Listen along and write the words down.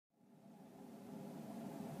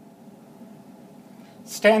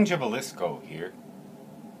Stan Gibilisco here.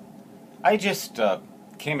 I just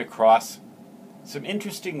came across some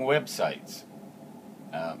interesting websites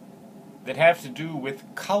that have to do with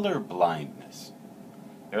color blindness.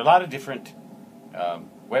 There are a lot of different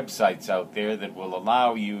websites out there that will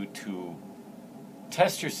allow you to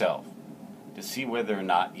test yourself to see whether or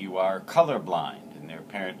not you are colorblind, and there are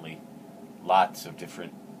apparently lots of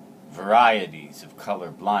different varieties of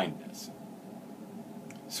color blindness.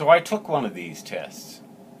 So I took one of these tests,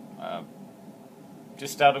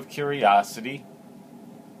 just out of curiosity,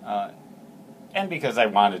 and because I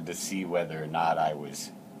wanted to see whether or not I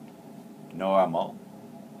was normal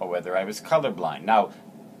or whether I was colorblind. Now,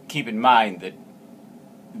 keep in mind that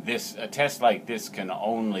a test like this can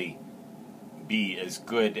only be as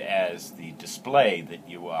good as the display that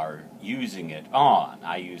you are using it on.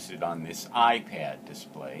 I use it on this iPad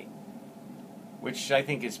display, which I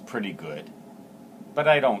think is pretty good. But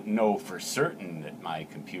I don't know for certain that my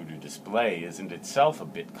computer display isn't itself a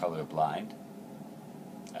bit colorblind.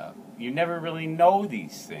 You never really know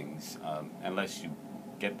these things unless you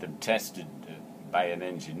get them tested by an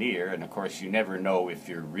engineer, and of course you never know if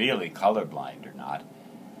you're really colorblind or not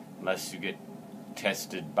unless you get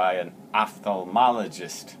tested by an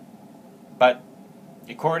ophthalmologist. But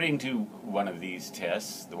according to one of these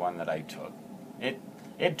tests, the one that I took,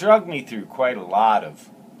 it drugged me through quite a lot of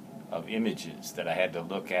images that I had to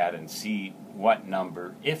look at and see what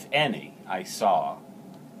number, if any, I saw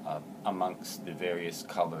amongst the various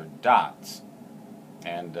colored dots.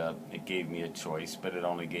 And it gave me a choice, but it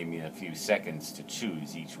only gave me a few seconds to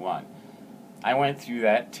choose each one. I went through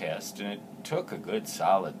that test, and it took a good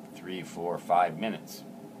solid 3, 4, 5 minutes.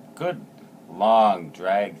 Good long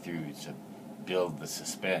drag-through to build the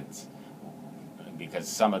suspense, because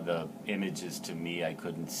some of the images to me I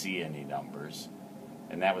couldn't see any numbers.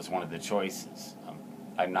 And that was one of the choices.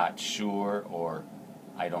 I'm not sure, or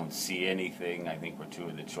I don't see anything, I think were two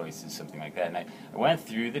of the choices, something like that. And I went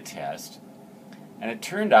through the test, and it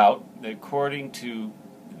turned out that according to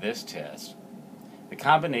this test, the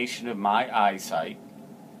combination of my eyesight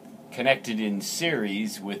connected in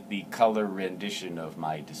series with the color rendition of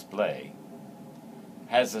my display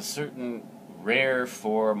has a certain rare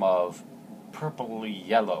form of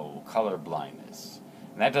purple-yellow color blindness.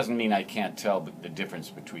 And that doesn't mean I can't tell the difference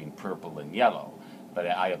between purple and yellow, but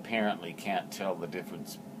I apparently can't tell the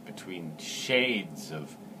difference between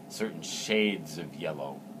certain shades of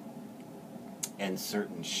yellow and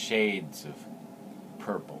certain shades of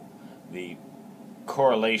purple. The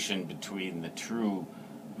correlation between the true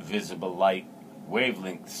visible light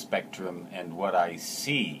wavelength spectrum and what I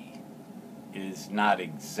see is not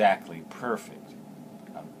exactly perfect.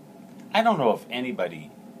 I don't know if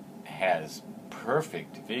anybody has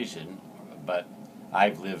perfect vision, but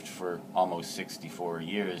I've lived for almost 64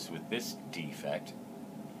 years with this defect,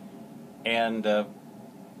 and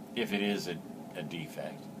if it is a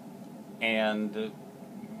defect, and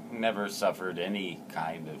never suffered any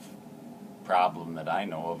kind of problem that I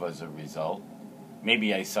know of as a result.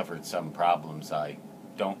 Maybe I suffered some problems I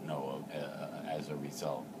don't know of as a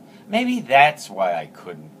result. Maybe that's why I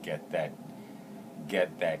couldn't get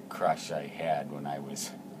that crush I had when I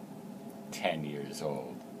was 10 years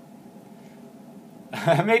old.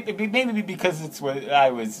 maybe because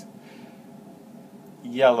I was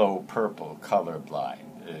yellow-purple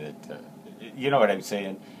colorblind. You know what I'm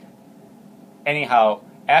saying? Anyhow,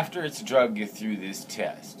 after it's drugged you through this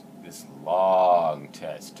test, this long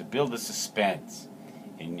test, to build a suspense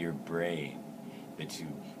in your brain that you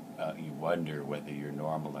wonder whether you're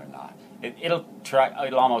normal or not, it'll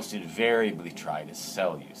almost invariably try to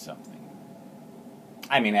sell you something.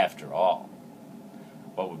 I mean, after all,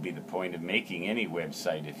 what would be the point of making any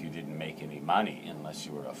website if you didn't make any money, unless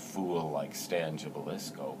you were a fool like Stan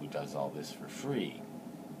Gibilisco, who does all this for free?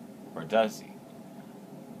 Or does he?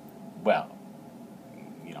 Well,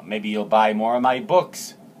 maybe you'll buy more of my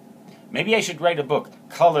books. Maybe I should write a book,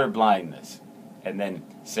 Color Blindness, and then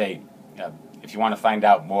say, if you want to find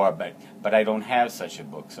out more, but I don't have such a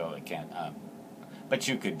book, so I can't. But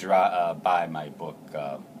you could buy my book,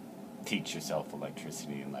 Teach Yourself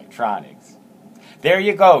Electricity and Electronics. There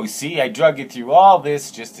you go. See, I drug you through all this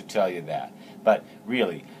just to tell you that. But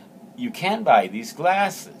really, you can buy these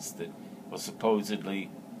glasses that will supposedly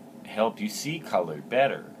help you see color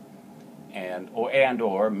better,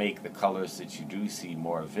 or make the colors that you do see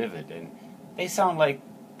more vivid. And they sound like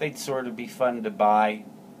they'd sort of be fun to buy,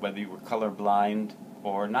 whether you were colorblind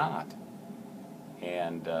or not.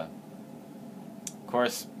 And of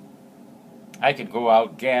course, I could go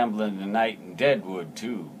out gambling tonight in Deadwood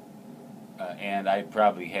too, and I'd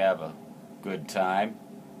probably have a good time,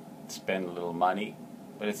 spend a little money,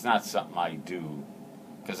 but it's not something I do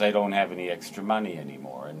because I don't have any extra money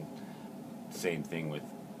anymore. And same thing with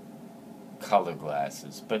color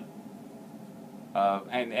glasses. But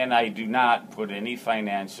and I do not put any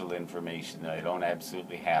financial information that I don't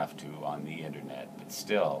absolutely have to on the internet. But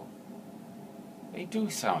still, they do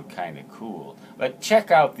sound kind of cool. But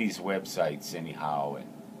check out these websites anyhow and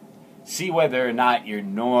see whether or not you're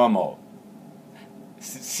normal.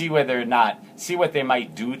 See whether or not, see what they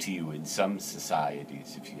might do to you in some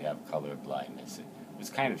societies if you have color blindness. It was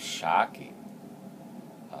kind of shocking.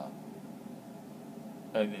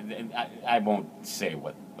 I won't say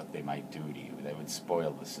what they might do to you. That would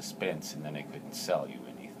spoil the suspense, and then I couldn't sell you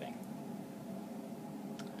anything.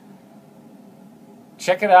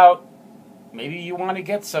 Check it out. Maybe you want to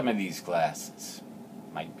get some of these glasses.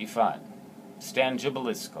 Might be fun. Stan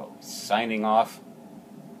Gibilisco, signing off.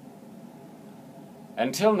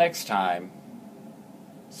 Until next time,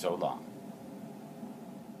 so long.